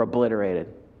were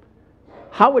obliterated.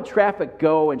 How would traffic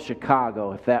go in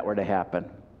Chicago if that were to happen?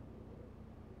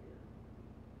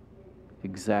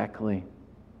 Exactly.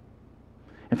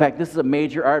 In fact, this is a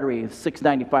major artery,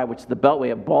 695, which is the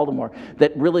Beltway of Baltimore,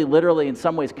 that really literally in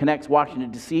some ways connects Washington,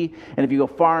 D.C., and if you go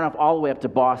far enough, all the way up to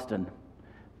Boston.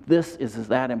 This is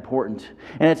that important.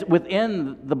 And it's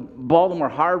within the Baltimore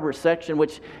Harbor section,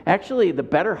 which actually the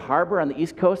better harbor on the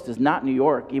East Coast is not New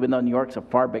York, even though New York's a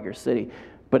far bigger city,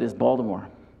 but is Baltimore.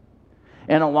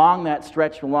 And along that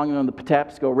stretch, along the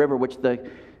Patapsco River, which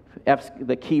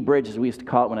the Key Bridge, as we used to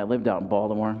call it when I lived out in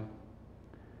Baltimore,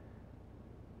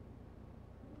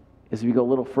 as you go a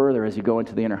little further, as you go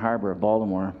into the inner harbor of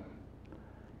Baltimore,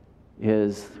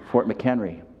 is Fort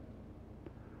McHenry,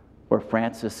 where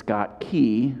Francis Scott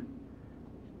Key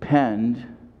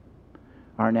penned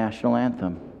our national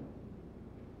anthem.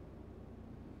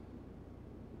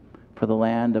 For the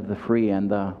land of the free and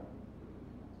the,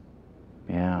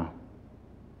 yeah.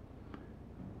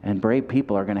 And brave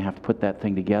people are going to have to put that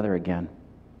thing together again.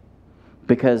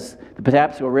 Because the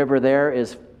Patapsco River there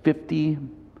is 50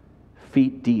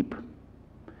 feet deep.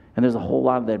 And there's a whole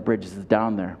lot of that bridge that's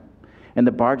down there. And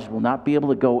the barges will not be able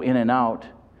to go in and out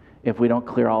if we don't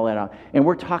clear all that out. And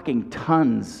we're talking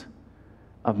tons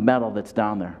of metal that's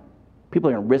down there. People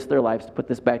are going to risk their lives to put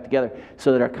this back together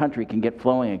so that our country can get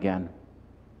flowing again.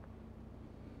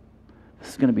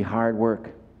 This is going to be hard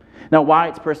work. Now, why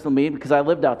it's personal to me? Because I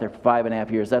lived out there for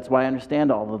 5.5 years. That's why I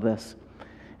understand all of this.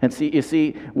 And you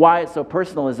see why it's so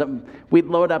personal is that we'd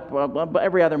load up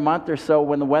every other month or so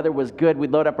when the weather was good,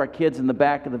 we'd load up our kids in the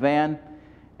back of the van,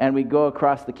 and we'd go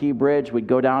across the Key Bridge, we'd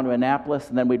go down to Annapolis,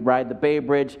 and then we'd ride the Bay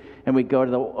Bridge, and we'd go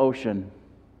to the ocean.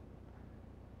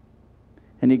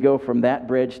 And you go from that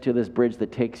bridge to this bridge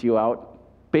that takes you out,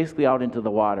 basically out into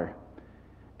the water.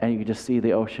 And you could just see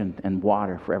the ocean and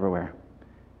water for everywhere.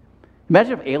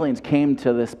 Imagine if aliens came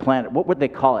to this planet. What would they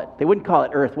call it? They wouldn't call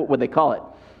it Earth. What would they call it?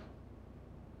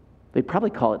 They'd probably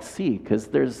call it sea, because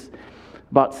there's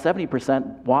about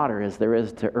 70% water as there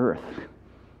is to Earth.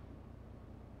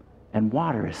 And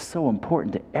water is so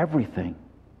important to everything.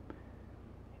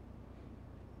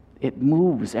 It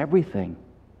moves everything.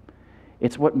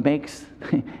 It's what makes,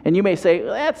 and you may say,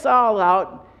 that's all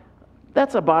out.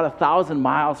 That's about 1,000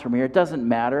 miles from here. It doesn't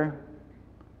matter.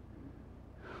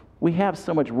 We have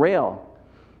so much rail.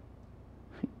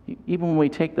 Even when we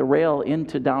take the rail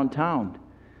into downtown,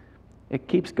 it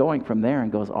keeps going from there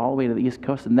and goes all the way to the East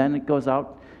Coast, and then it goes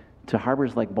out to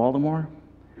harbors like Baltimore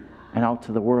and out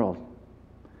to the world.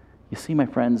 You see, my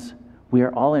friends, we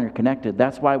are all interconnected.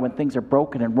 That's why when things are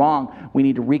broken and wrong, we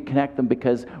need to reconnect them,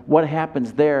 because what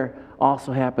happens there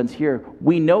also happens here.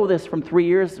 We know this from 4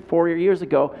 years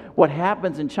ago. What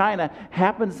happens in China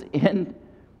happens in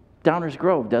Downers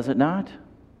Grove, does it not?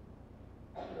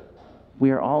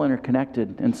 We are all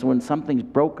interconnected, and so when something's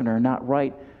broken or not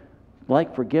right,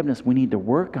 like forgiveness, we need to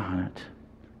work on it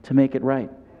to make it right,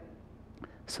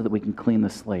 so that we can clean the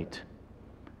slate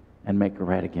and make it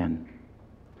right again.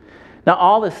 Now,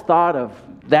 all this thought of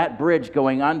that bridge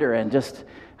going under, and just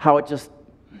how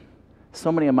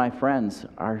so many of my friends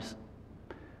are,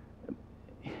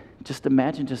 just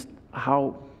imagine just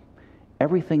how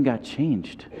everything got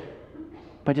changed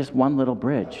by just one little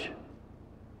bridge.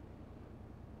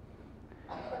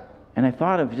 And I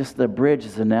thought of just the bridge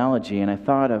as an analogy, and I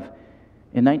thought of,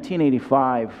 in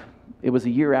 1985, it was a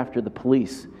year after the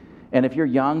police. And if you're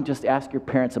young, just ask your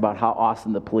parents about how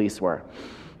awesome the police were.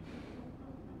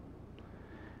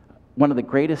 One of the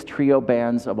greatest trio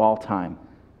bands of all time.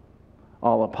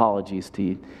 All apologies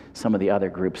to some of the other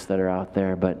groups that are out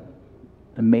there, but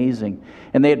amazing.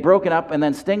 And they had broken up, and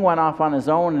then Sting went off on his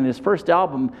own, and his first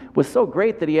album was so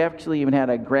great that he actually even had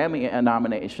a Grammy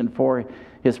nomination for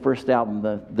his first album,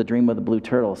 The Dream of the Blue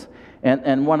Turtles.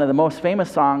 And one of the most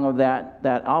famous songs of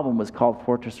that album was called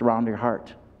Fortress Around Your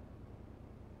Heart,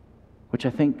 which I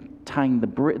think, tying the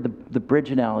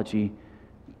bridge analogy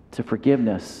to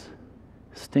forgiveness,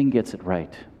 Sting gets it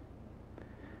right.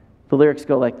 The lyrics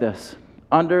go like this: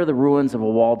 under the ruins of a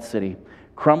walled city,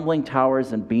 crumbling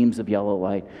towers and beams of yellow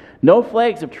light, no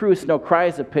flags of truce, no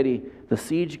cries of pity, the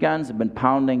siege guns have been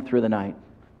pounding through the night.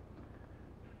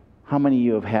 How many of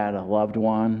you have had a loved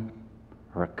one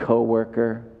or a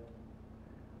coworker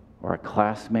or a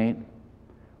classmate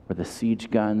where the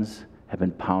siege guns have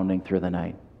been pounding through the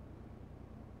night?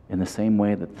 In the same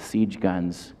way that the siege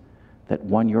guns that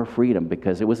won your freedom,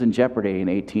 because it was in jeopardy in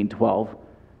 1812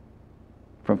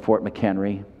 from Fort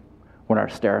McHenry, when our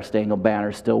Star-Spangled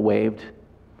Banner still waved,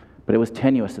 but it was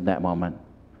tenuous in that moment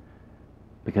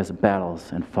because of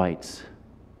battles and fights.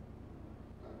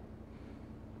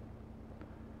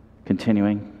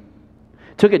 Continuing.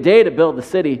 Took a day to build the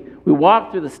city. We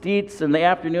walked through the streets in the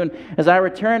afternoon. As I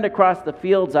returned across the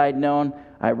fields I'd known,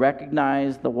 I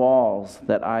recognized the walls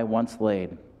that I once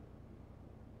laid.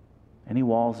 Any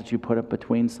walls that you put up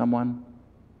between someone?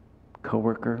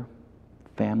 Coworker,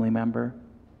 family member,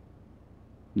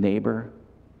 neighbor?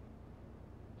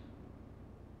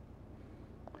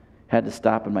 Had to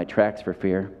stop in my tracks for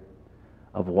fear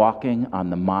of walking on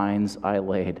the mines I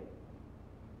laid.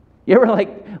 You ever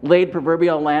laid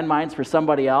proverbial landmines for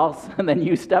somebody else, and then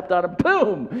you stepped on it,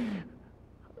 boom!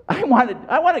 I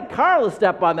wanted Carl to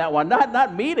step on that one,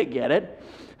 not me to get it.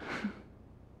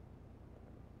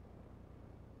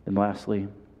 And lastly,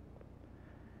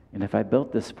 and if I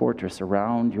built this fortress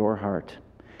around your heart,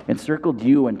 encircled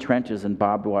you in trenches and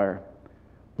barbed wire,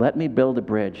 let me build a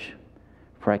bridge,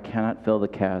 for I cannot fill the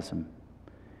chasm,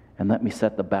 and let me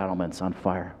set the battlements on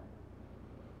fire.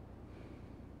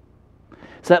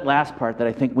 It's that last part that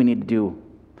I think we need to do.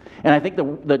 And I think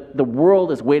the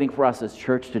world is waiting for us as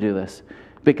church to do this,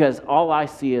 because all I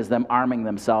see is them arming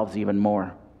themselves even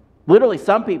more. Literally,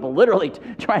 some people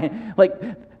trying,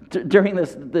 during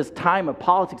this time of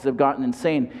politics have gotten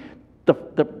insane.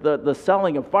 The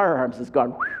selling of firearms has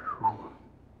gone,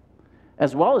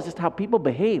 as well as just how people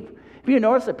behave. If you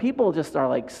notice that people just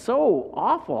are so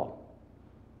awful,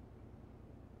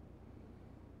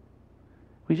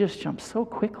 we just jump so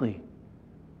quickly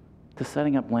to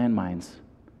setting up landmines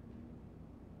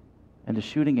and to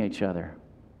shooting each other,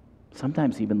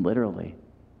 sometimes even literally.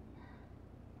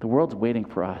 The world's waiting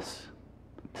for us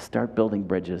to start building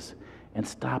bridges and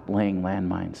stop laying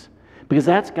landmines. Because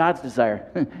that's God's desire.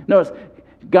 Notice,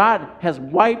 God has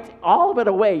wiped all of it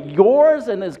away, yours,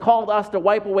 and has called us to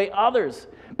wipe away others.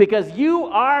 Because you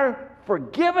are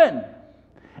forgiven,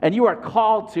 and you are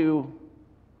called to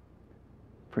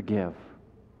forgive.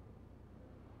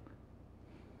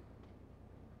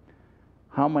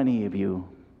 How many of you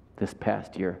this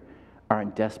past year are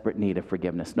in desperate need of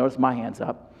forgiveness? Notice my hand's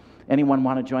up. Anyone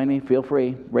want to join me? Feel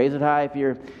free. Raise it high if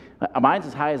you're... Mine's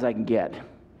as high as I can get.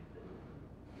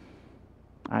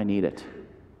 I need it.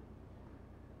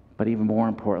 But even more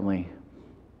importantly,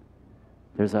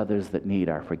 there's others that need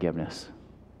our forgiveness.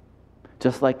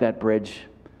 Just like that bridge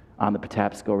on the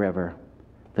Patapsco River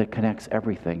that connects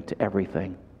everything to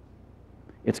everything.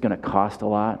 It's going to cost a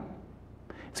lot.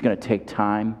 It's going to take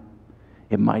time.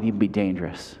 It might even be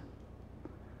dangerous.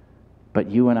 But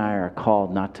you and I are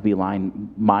called not to be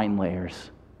mine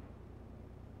layers,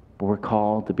 but we're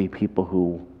called to be people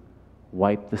who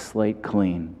wipe the slate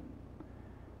clean,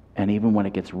 and even when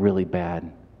it gets really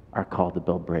bad, are called to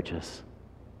build bridges.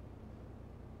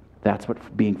 That's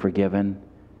what being forgiven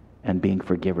and being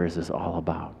forgivers is all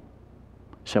about.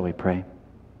 Shall we pray?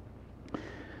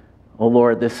 Oh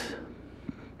Lord, this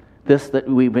that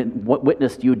we've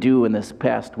witnessed you do in this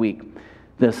past week,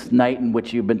 this night in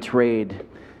which you've betrayed,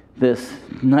 this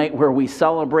night where we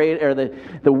celebrate, or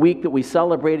the week that we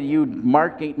celebrated you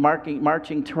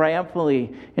marching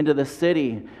triumphantly into the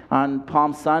city on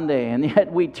Palm Sunday, and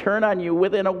yet we turn on you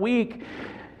within a week.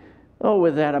 Oh,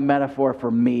 was that a metaphor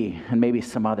for me and maybe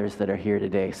some others that are here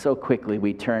today? So quickly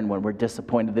we turn when we're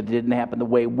disappointed that it didn't happen the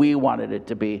way we wanted it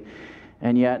to be.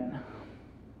 And yet,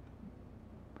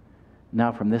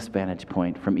 now from this vantage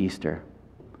point, from Easter,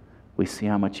 we see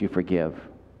how much you forgive.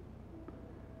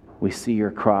 We see your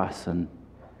cross and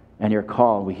your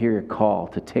call. We hear your call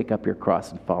to take up your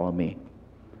cross and follow me.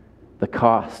 The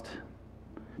cost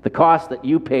that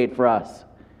you paid for us,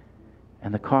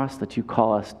 and the cost that you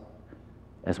call us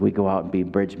as we go out and be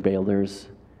bridge builders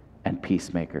and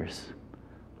peacemakers.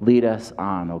 Lead us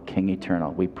on, O King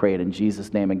Eternal. We pray it in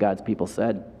Jesus' name, and God's people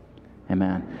said,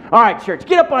 amen. All right, church,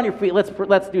 get up on your feet.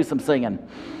 Let's do some singing.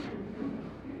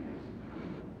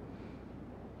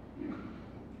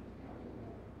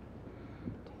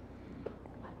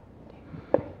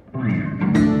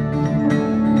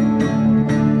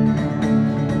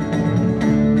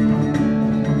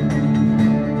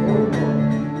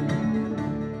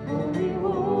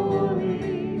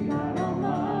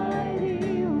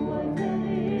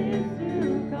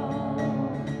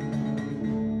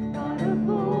 God of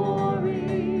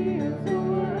glory, you're so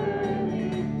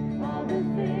worthy, all the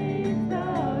things.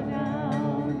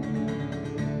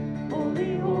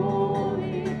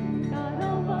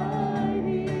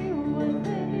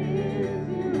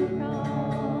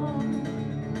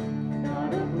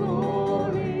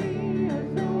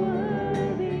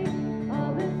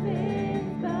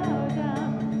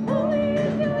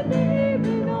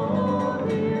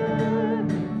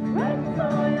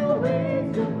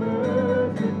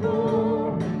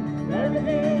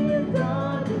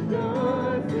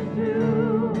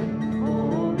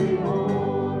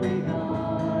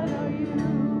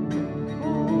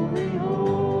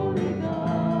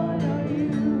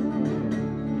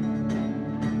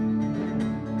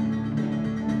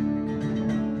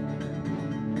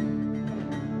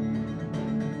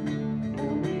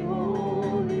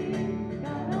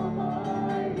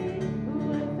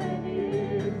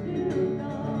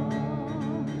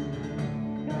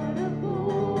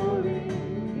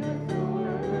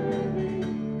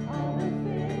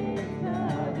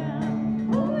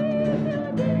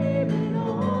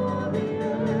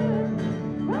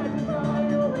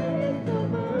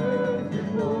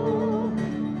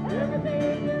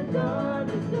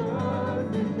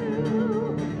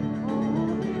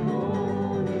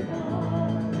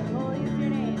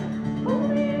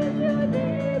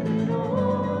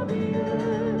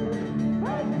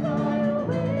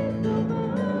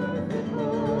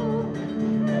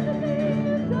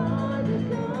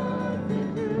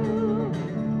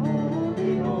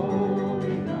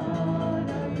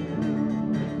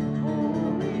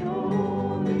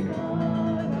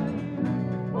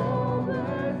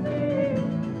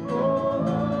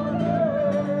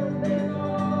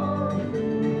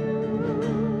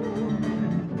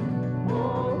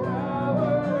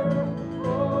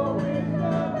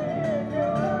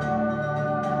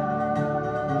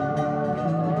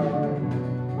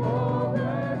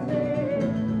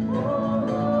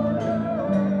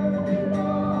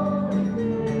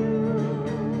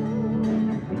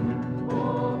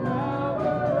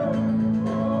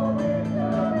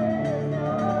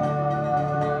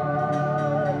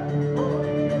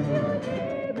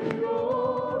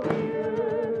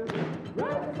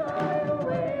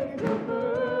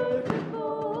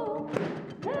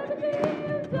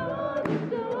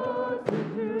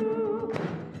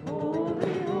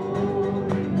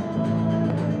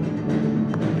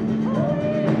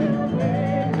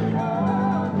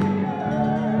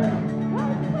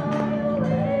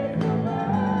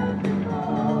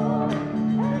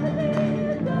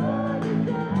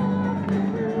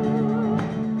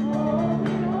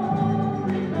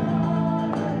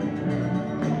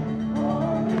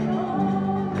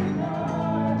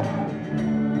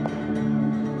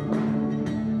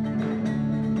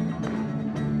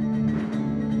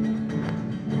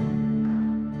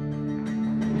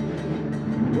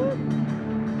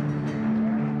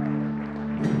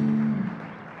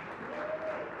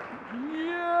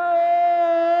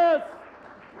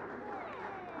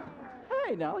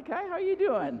 Malachi. How are you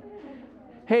doing?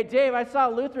 Hey, Dave, I saw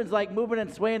Lutherans like moving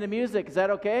and swaying to music. Is that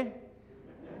okay?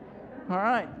 All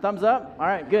right. Thumbs up? All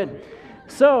right, good.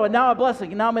 So, and now a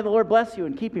blessing. And now may the Lord bless you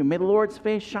and keep you. May the Lord's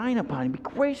face shine upon you, be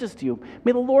gracious to you.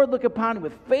 May the Lord look upon you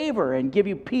with favor and give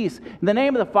you peace. In the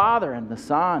name of the Father, and the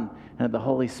Son, and of the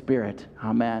Holy Spirit.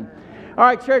 Amen. All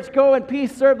right, church, go in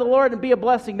peace, serve the Lord, and be a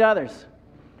blessing to others.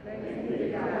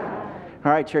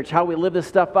 All right, church, how we live this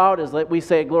stuff out is that we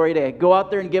say, Gloria Dei. Go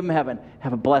out there and give them heaven.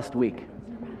 Have a blessed week.